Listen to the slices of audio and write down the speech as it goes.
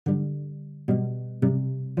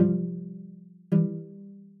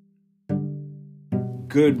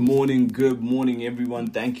Good morning, everyone.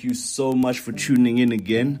 Thank you so much for tuning in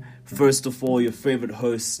again. First of all, your favorite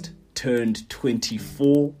host turned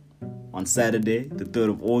 24 on Saturday, the 3rd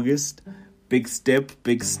of August. Big step. So,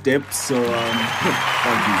 thank you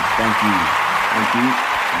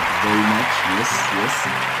very much. Yes.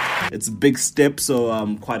 It's a big step, so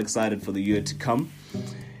I'm quite excited for the year to come.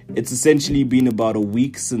 It's essentially been about a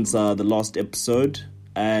week since the last episode,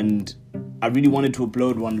 and I really wanted to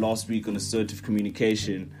upload one last week on assertive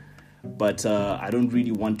communication, but I don't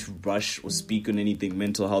really want to rush or speak on anything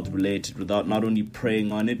mental health related without not only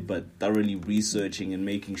praying on it, but thoroughly researching and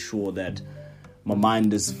making sure that my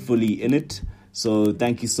mind is fully in it. So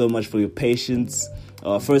thank you so much for your patience.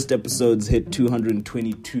 First episodes hit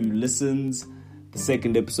 222 listens. The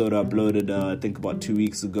second episode I uploaded, I think about 2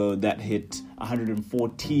 weeks ago, that hit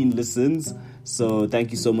 114 listens. So thank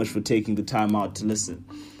you so much for taking the time out to listen.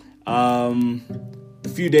 The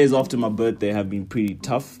few days after my birthday have been pretty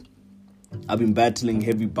tough. I've been battling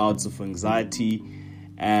heavy bouts of anxiety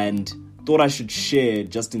and thought I should share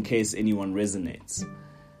just in case anyone resonates.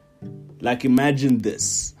 Like, imagine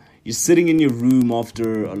this. You're sitting in your room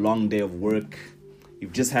after a long day of work.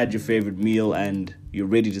 You've just had your favorite meal and you're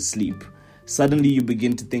ready to sleep. Suddenly you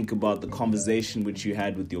begin to think about the conversation which you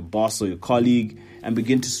had with your boss or your colleague and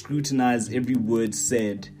begin to scrutinize every word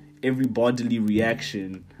said, every bodily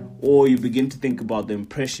reaction, or you begin to think about the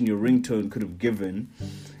impression your ringtone could have given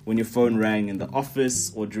when your phone rang in the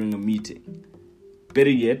office or during a meeting.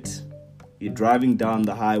 Better yet, you're driving down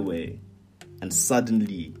the highway and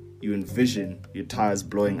suddenly you envision your tires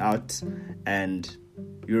blowing out and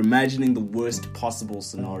you're imagining the worst possible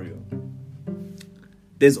scenario.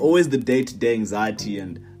 There's always the day-to-day anxiety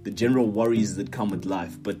and the general worries that come with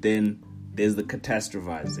life, but then there's the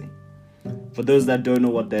catastrophizing. For those that don't know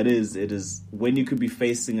what that is, it is when you could be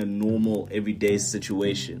facing a normal everyday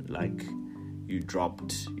situation, like you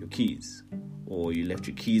dropped your keys or you left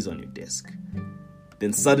your keys on your desk.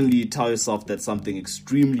 Then suddenly you tell yourself that something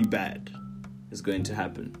extremely bad is going to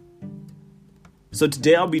happen. So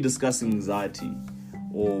today I'll be discussing anxiety,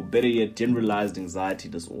 or better yet, generalized anxiety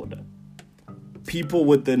disorder. People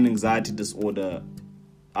with an anxiety disorder,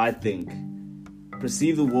 I think,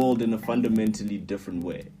 perceive the world in a fundamentally different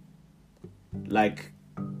way. Like,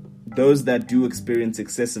 those that do experience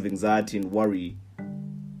excessive anxiety and worry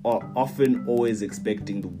are often always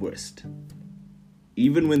expecting the worst,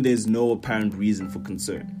 even when there's no apparent reason for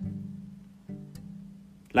concern.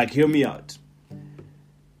 Like, hear me out.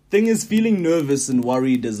 Thing is, feeling nervous and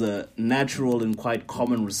worried is a natural and quite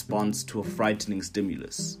common response to a frightening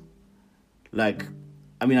stimulus. I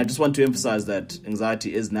just want to emphasize that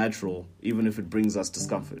anxiety is natural, even if it brings us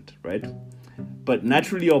discomfort, right? But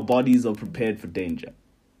naturally, our bodies are prepared for danger.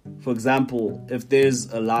 For example, if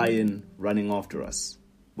there's a lion running after us,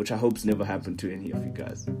 which I hope's never happened to any of you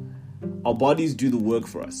guys, our bodies do the work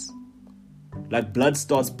for us. Like, blood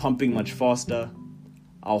starts pumping much faster,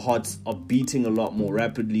 our hearts are beating a lot more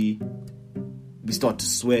rapidly, we start to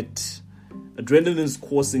sweat, adrenaline is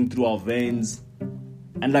coursing through our veins,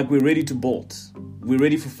 and like, we're ready to bolt. We're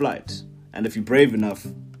ready for flight. And if you're brave enough,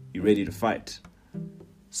 you're ready to fight.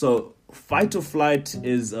 So fight or flight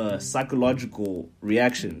is a psychological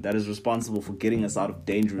reaction that is responsible for getting us out of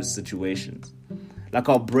dangerous situations. Like,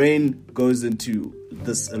 our brain goes into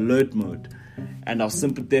this alert mode and our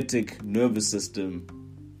sympathetic nervous system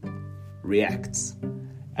reacts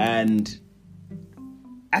and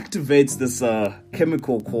activates this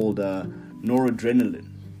chemical called noradrenaline.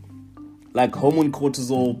 Like, hormone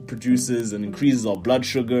cortisol produces and increases our blood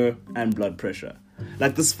sugar and blood pressure.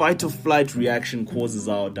 Like, this fight or flight reaction causes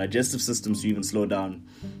our digestive systems to even slow down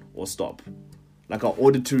or stop. Like, our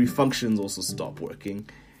auditory functions also stop working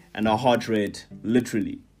and our heart rate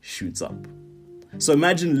literally shoots up. So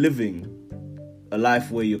imagine living a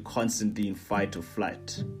life where you're constantly in fight or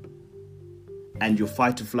flight and your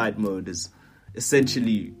fight or flight mode is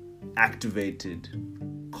essentially activated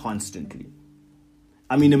constantly.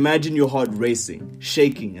 Imagine your heart racing,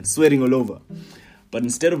 shaking, and sweating all over. But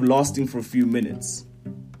instead of lasting for a few minutes,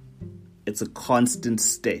 it's a constant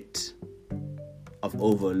state of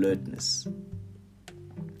over-alertness.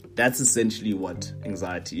 That's essentially what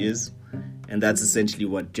anxiety is, and that's essentially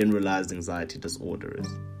what generalized anxiety disorder is.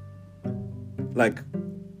 Like,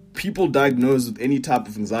 people diagnosed with any type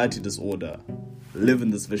of anxiety disorder live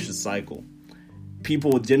in this vicious cycle.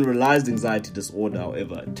 People with generalized anxiety disorder,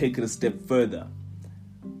 however, take it a step further,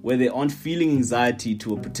 where they aren't feeling anxiety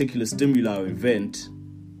to a particular stimuli or event,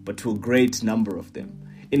 but to a great number of them.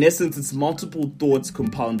 In essence, it's multiple thoughts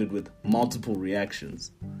compounded with multiple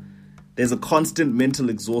reactions. There's a constant mental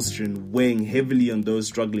exhaustion weighing heavily on those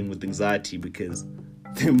struggling with anxiety because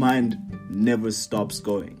their mind never stops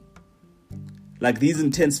going. Like, these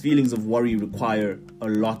intense feelings of worry require a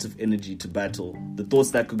lot of energy to battle the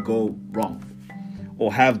thoughts that could go wrong,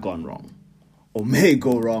 or have gone wrong, or may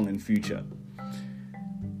go wrong in future.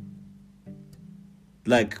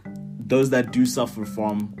 Like, those that do suffer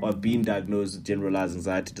from or have been diagnosed with generalized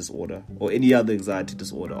anxiety disorder or any other anxiety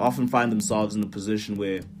disorder often find themselves in a position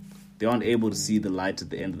where they aren't able to see the light at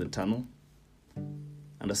the end of the tunnel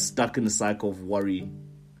and are stuck in the cycle of worry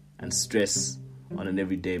and stress on an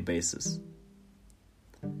everyday basis.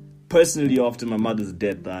 Personally, after my mother's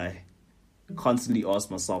death, I constantly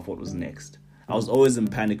asked myself what was next. I was always in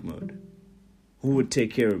panic mode. Who would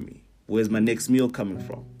take care of me? Where's my next meal coming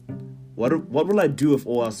from? What will I do if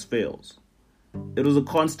all else fails? It was a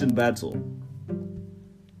constant battle.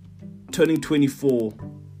 Turning 24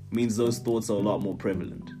 means those thoughts are a lot more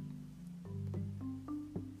prevalent.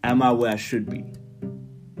 Am I where I should be?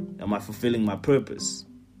 Am I fulfilling my purpose?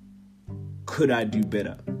 Could I do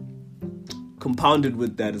better? Compounded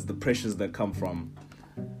with that is the pressures that come from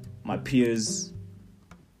my peers,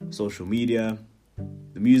 social media,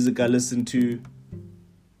 the music I listen to,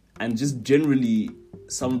 and just generally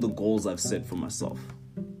some of the goals I've set for myself.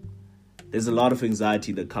 There's a lot of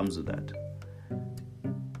anxiety that comes with that.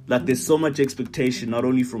 Like, there's so much expectation, not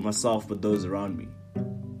only from myself, but those around me,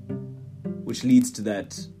 which leads to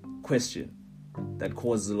that question that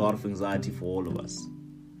causes a lot of anxiety for all of us.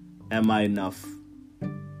 Am I enough?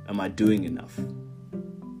 Am I doing enough?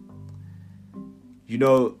 You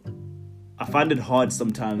know, I find it hard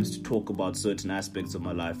sometimes to talk about certain aspects of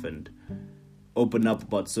my life and open up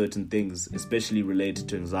about certain things, especially related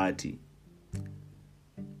to anxiety.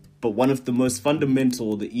 But one of the most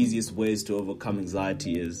fundamental, the easiest ways to overcome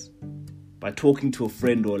anxiety is by talking to a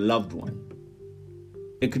friend or a loved one.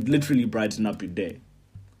 It could literally brighten up your day.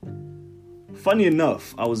 Funny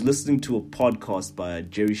enough, I was listening to a podcast by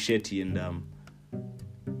Jerry Shetty, and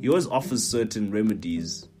he always offers certain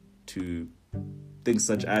remedies to things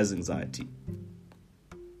such as anxiety.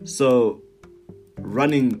 So,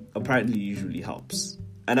 running apparently usually helps.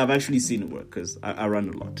 And I've actually seen it work because I run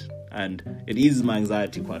a lot. And it eases my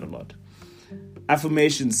anxiety quite a lot.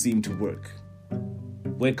 Affirmations seem to work.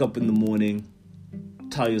 Wake up in the morning,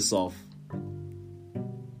 tell yourself,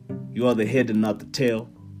 you are the head and not the tail.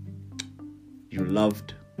 You're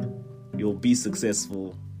loved. You'll be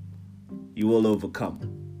successful. You will overcome.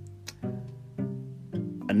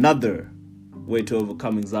 Another way to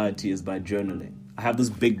overcome anxiety is by journaling. I have this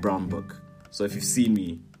big brown book. So if you've seen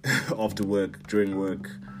me after work, during work,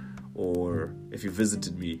 or if you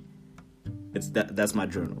visited me, that's my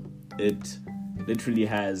journal. It literally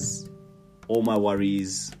has all my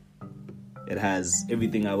worries. It has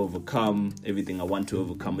everything I've overcome, everything I want to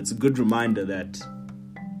overcome. It's a good reminder that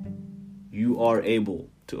you are able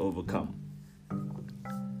to overcome.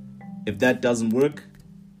 If that doesn't work,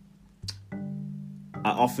 I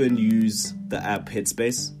often use the app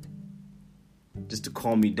Headspace just to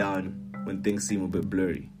calm me down when things seem a bit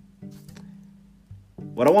blurry.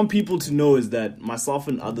 What I want people to know is that myself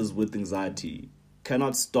and others with anxiety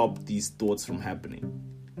cannot stop these thoughts from happening.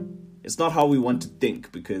 It's not how we want to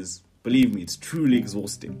think, because believe me, it's truly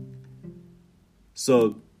exhausting.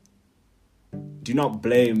 So do not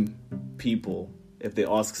blame people if they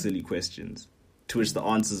ask silly questions, to which the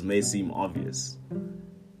answers may seem obvious.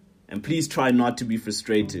 And please try not to be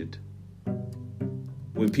frustrated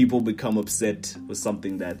when people become upset with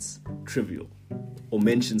something that's trivial or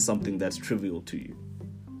mention something that's trivial to you.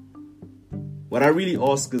 What I really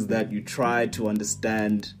ask is that you try to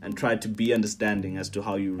understand and try to be understanding as to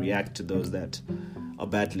how you react to those that are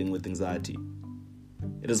battling with anxiety.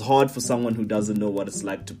 It is hard for someone who doesn't know what it's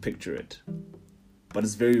like to picture it, but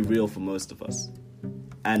it's very real for most of us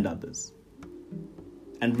and others.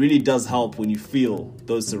 And really does help when you feel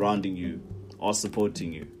those surrounding you are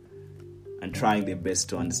supporting you and trying their best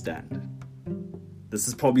to understand. This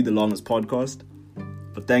is probably the longest podcast,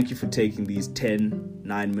 but thank you for taking these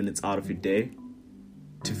 9 minutes out of your day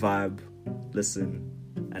to vibe, listen,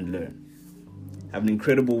 and learn. Have an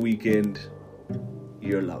incredible weekend.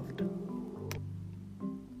 You're loved.